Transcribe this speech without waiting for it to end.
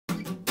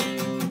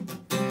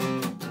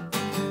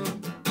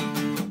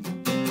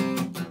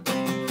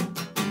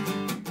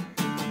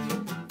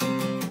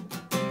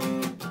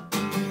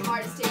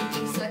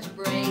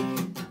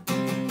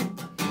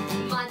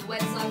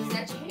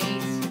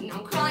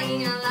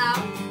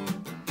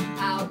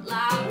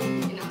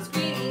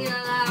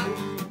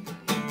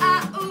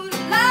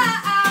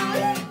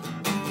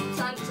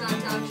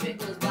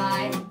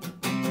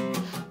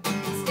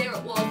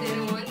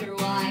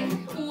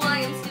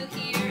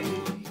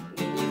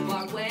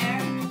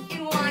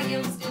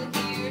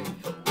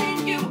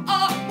you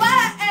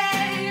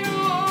away.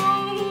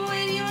 Oh,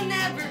 when you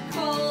never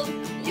called,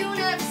 you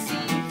never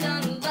seemed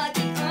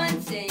unlucky,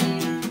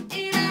 untamed.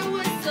 And I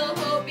was so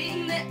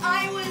hoping that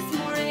I was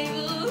more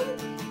able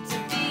to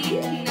be.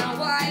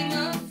 Now I'm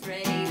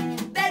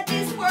afraid that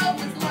this world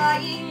was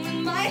lying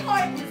when my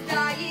heart was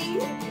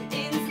dying.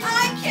 And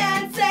I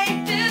can't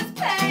take this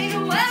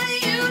pain when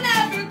you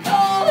never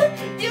called,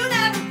 you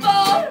never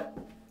phoned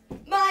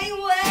my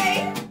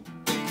way.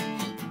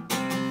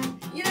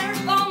 You never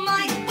phoned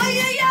my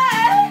way,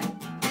 yeah.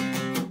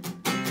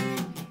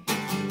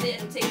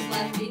 Little taste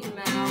left in your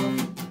mouth.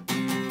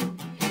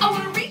 I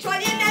wanna reach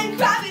right in and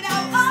grab it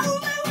out. Oh,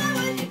 but why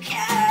would you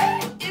care?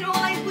 And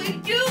why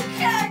would you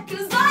care?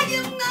 'Cause I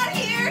am not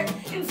here,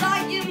 and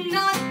I am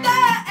not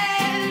there.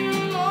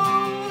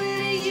 Oh,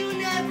 and you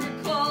never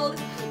called,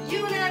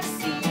 you never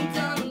seemed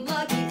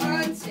unlucky,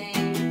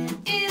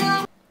 untamed.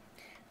 And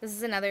This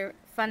is another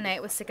fun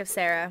night with Sick of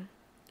Sarah.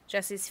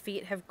 Jessie's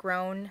feet have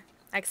grown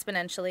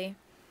exponentially.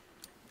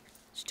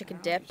 She took a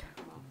dip.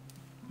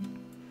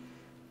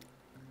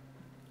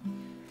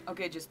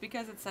 Okay, just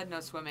because it said no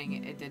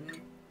swimming, it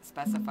didn't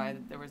specify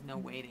that there was no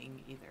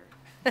wading either.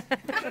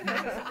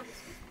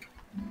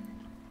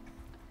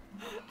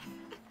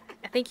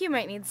 I think you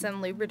might need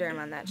some Lubriderm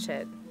on that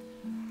shit.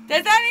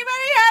 Does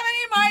anybody have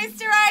any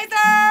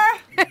moisturizer?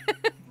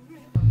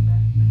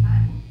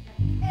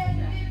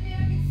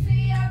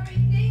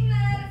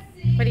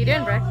 What are you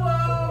doing, Brooke?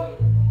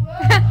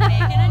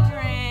 Making a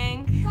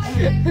drink. I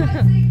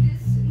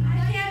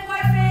can't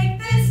quite fake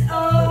this,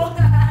 oh.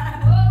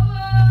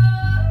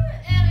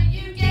 And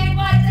you can't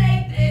quite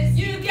take this.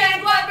 You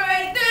can't quite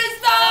break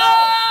this, oh.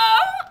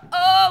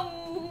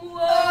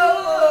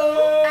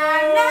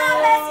 I'm not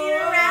messing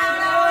around.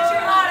 I want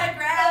your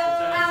autograph.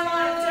 I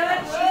want to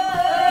touch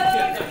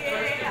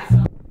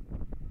you.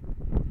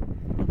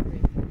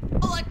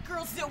 I like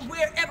girls that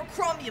wear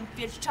Abercrombie &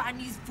 Fitch.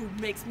 Chinese food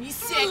makes me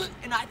sick,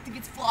 and I think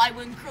it's fly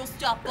when girls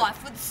stop by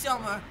for the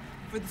summer.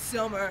 For the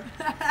summer.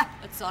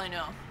 That's all I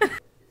know.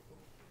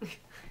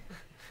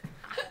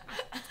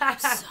 I'm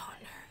so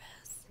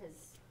nervous.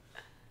 Because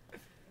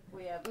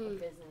we have a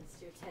business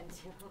to attend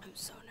to. I'm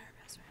so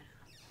nervous right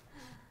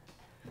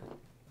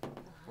now.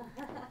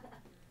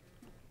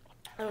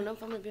 I don't know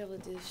if I'm gonna be able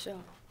to do the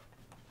show.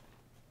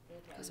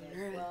 Because I'm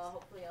nervous. Well,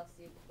 hopefully I'll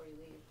see you before you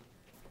leave.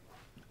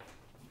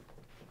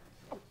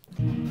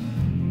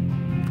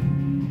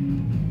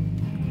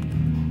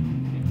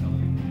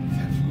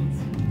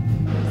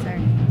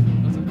 Sorry.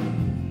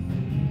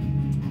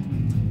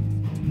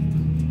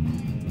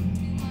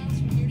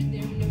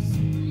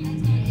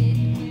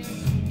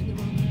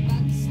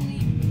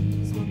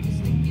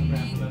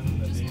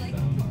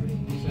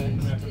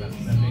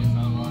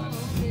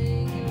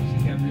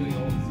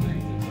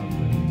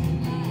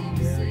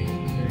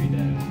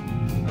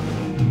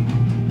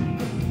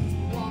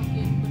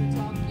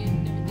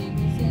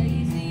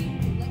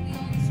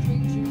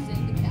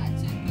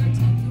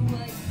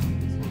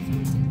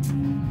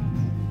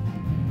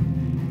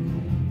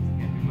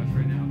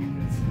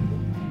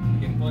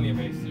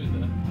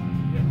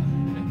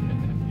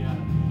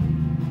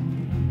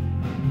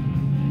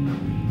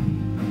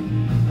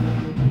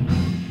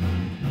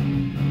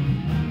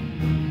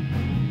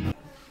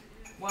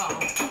 Well,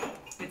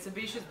 it's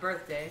Abisha's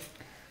birthday,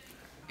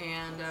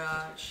 and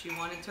she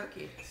wanted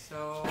turkey,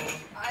 so...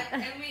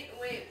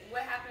 Wait,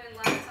 what happened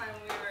last time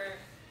we were,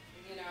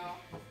 you know,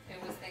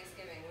 it was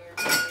Thanksgiving, we were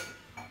busy,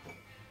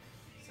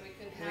 so we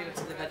couldn't have Leave it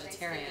to the around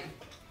vegetarian.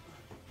 Thanksgiving.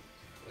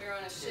 We were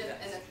on a ship,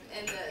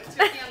 and the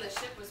turkey on the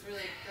ship was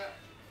really good.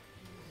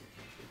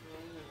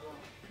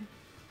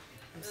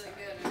 Really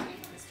good, I mean,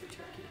 Mr.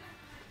 Turkey.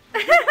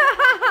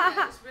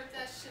 yeah, just rip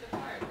that shit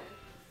apart, dude.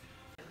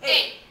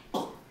 Hey!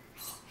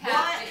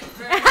 Happy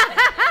birthday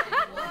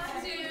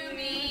to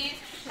me.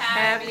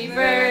 Happy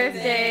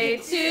birthday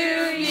to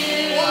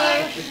you.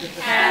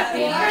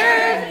 Happy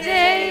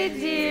birthday,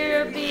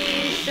 dear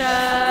Bisha.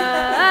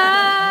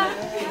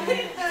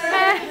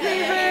 Happy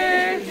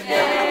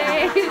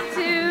birthday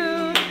to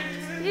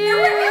you.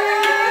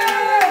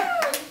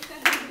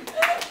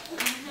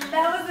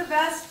 That was the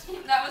best.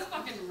 That was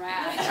fucking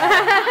rad.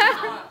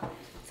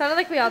 Sounded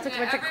like we all took a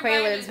bunch of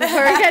Quaaludes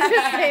before we got to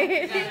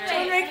stage.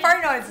 Don't make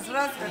fart noises. What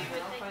else?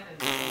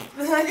 I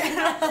don't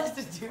know what else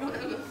to do.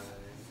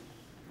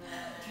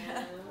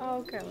 Oh,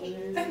 come on.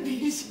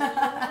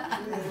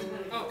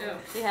 Oh, yeah.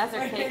 She has her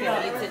cake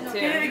and eats it too.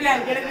 Get it again.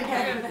 Get it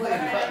again.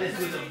 This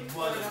was a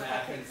butter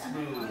back and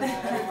smooth.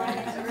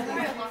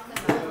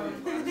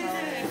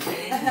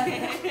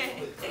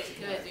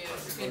 Good, dude.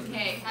 Good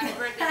cake. Happy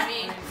birthday to me.